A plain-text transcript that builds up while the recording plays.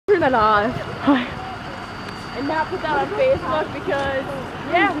that off. Hi. And not put that on Facebook because,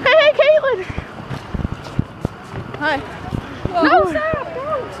 yeah. Hey, Caitlin. Hi. Whoa. No, stop.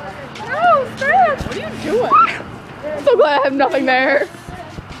 No, stop. What are you doing? I'm so glad I have nothing there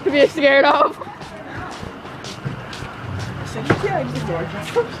to be scared of. So you can't use the door.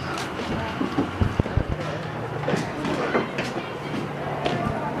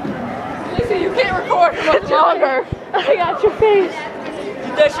 Lisa, you can't record for much longer. I got your face.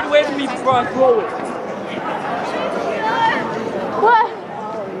 Get that shit away from me before I throw it. What?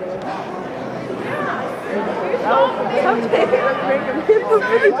 I'm taking a break and people are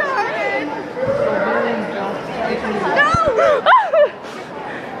retarded. No!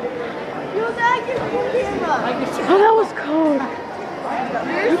 You'll not get the camera. Oh, that was cold.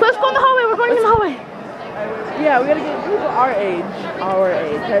 Let's go in the hallway. We're going in the hallway. Yeah, we gotta get people our age. Our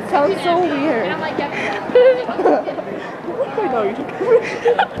age. That sounds so weird. I know you.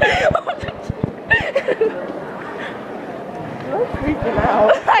 You're freaking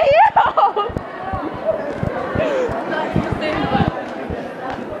out. I am.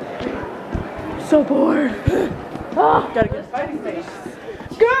 So bored. Oh, Gotta get a fighting face.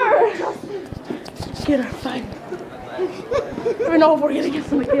 girl. Get our fight. I don't know if we're gonna get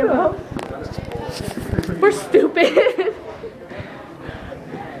some camera. We're stupid.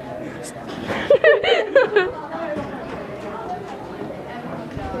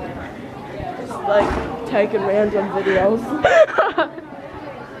 Like taking random videos.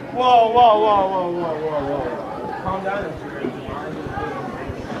 Whoa. Calm down.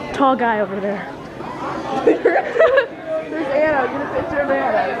 Tall guy over there. There's Anna. Get a picture of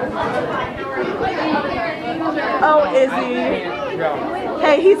Anna. Oh, Izzy.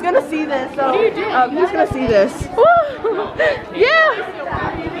 Hey, he's gonna see this. So, he's gonna see this. Yeah.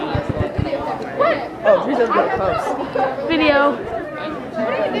 Oh, Jesus, gonna post. Video.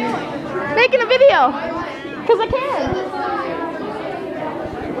 Making a video. Cause I can.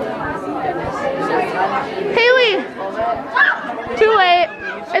 Haley. Too late.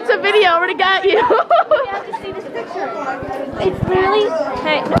 It's a video. I already got you. You have to see this picture. It's really.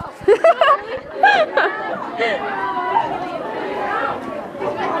 Hey.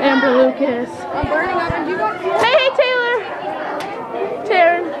 Amber Lucas. I'm burning up and you got. Hey, Taylor.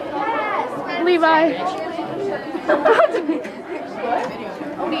 Taryn. Levi.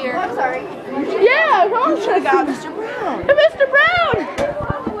 Oh dear. I'm sorry. Yeah, come on. You should have got Mr. Brown. Hey, Mr. Brown.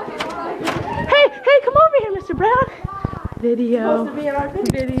 Hey, come over here, Mr. Brown. Video. Supposed to be in our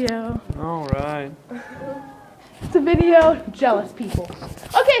Video. All right. It's a video. Jealous people.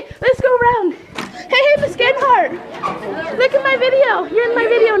 Okay, let's go around. Hey, Miss Genhart. Look at my video. You're in my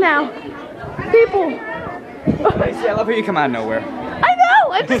video now. People. Lacey, I love how you come out of nowhere. I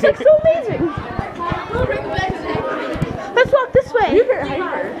know. I just look so amazing. Let's walk this way.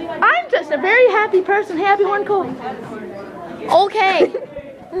 I'm just a very happy person. Happy one cool. Okay.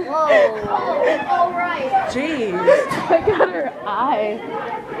 Whoa. All right. Jeez. I got her eye.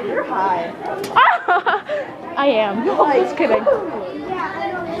 You're high. I am. I'm just kidding.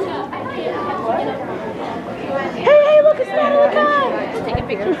 Hey, look, it's not a guy. Take a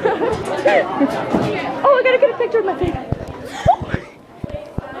picture. Oh, I gotta get a picture of my face.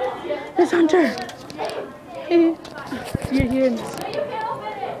 Miss Hunter. Hey, you're here in this.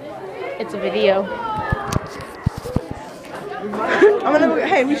 It's a video. I'm gonna go.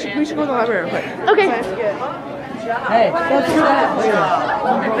 Hey, we should go to the library real quick. Okay. Hey, let's do that.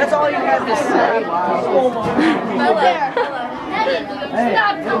 That's all you have to say.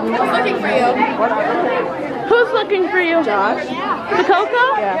 Stop. Who's looking for you? Who's looking for you? Josh. The Coco?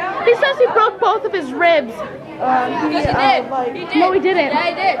 Yeah. He says he broke both of his ribs. Yes, he did. Like, He did. No, he didn't. Yeah,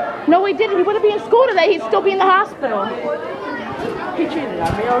 he did. No, he didn't. He wouldn't be in school today. He'd still be in the hospital. he cheated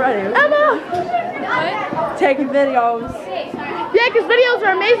on me already. Emma! Taking videos. Yeah, because videos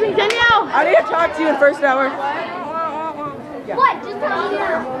are amazing, Danielle. I need to talk to you in first hour. What? Just tell me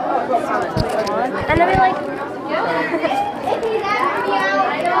now. And then be like,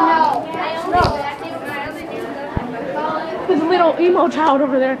 There's a little emo child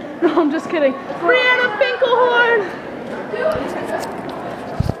over there. No, I'm just kidding. Brianna Finkelhorn!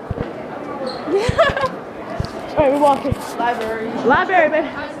 Alright, we're walking. Library. Library, baby.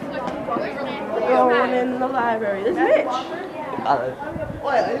 Going in the library. This Mitch.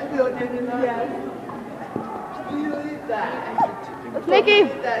 Nikki,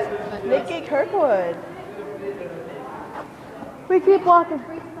 Nikki Kirkwood. we keep walking.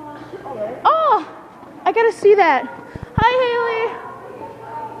 Oh, I gotta see that. Hi, Haley.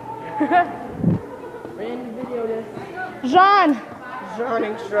 Randy video this. Jean. John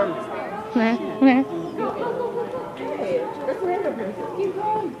Engstrom. Meh. Hey, that's random person. Keep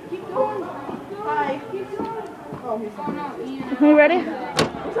going. Are you ready?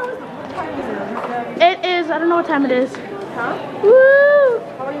 It is, I don't know what time it is. Huh? Woo!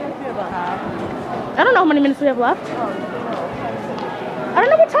 How many minutes do we have left? I don't know how many minutes we have left. I don't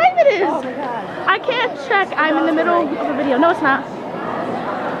know what time it is. Oh my god. I can't check. I'm in the middle of a video. No, it's not.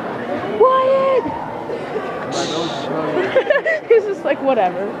 Wyatt! He's just like,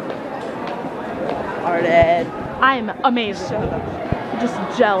 whatever. Arted. I'm amazing. Just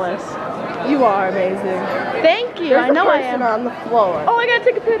jealous. You are amazing. Thank you. There's I know a I person am. on the floor. Oh, I gotta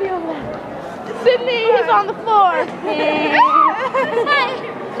take a video of that. Sydney, he's on the floor.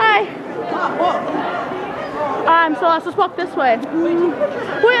 Hi. I'm so lost. Let's walk this way. Wait,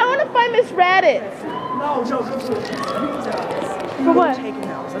 I want to find Miss Raditz. No. For what? Taking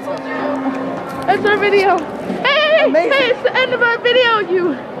house. Let's go. That's our video. Hey, Amazing. hey, it's the end of our video,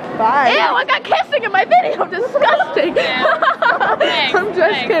 you. Bye. Ew, I got kissing in my video. Disgusting. I'm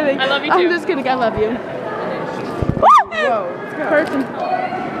just kidding. I love you too. I'm just kidding. I love you. Whoa, let's go. Person. Oh.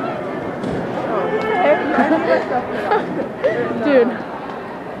 Dude.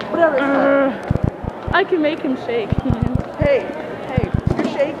 Whatever. I can make him shake. Hey, you're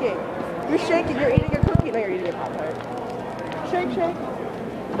shaking. You're shaking. You're eating a cookie. No, you're eating a Pop-Tart. Shake.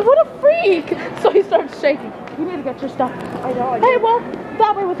 What a freak! So he starts shaking. You need to get your stuff. I know. Hey, well,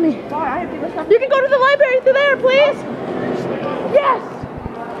 that way with me. Why? I have to get stuff. You can go to the library through there, please.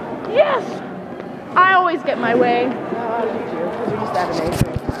 Yes. I always get my way. No, I need you because you're just that amazing.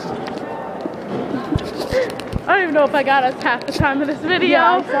 I don't even know if I got us half the time of this video.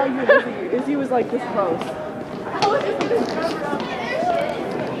 Yeah, I saw you. Izzy was like this close.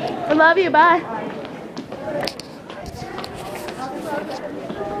 I love you. Bye.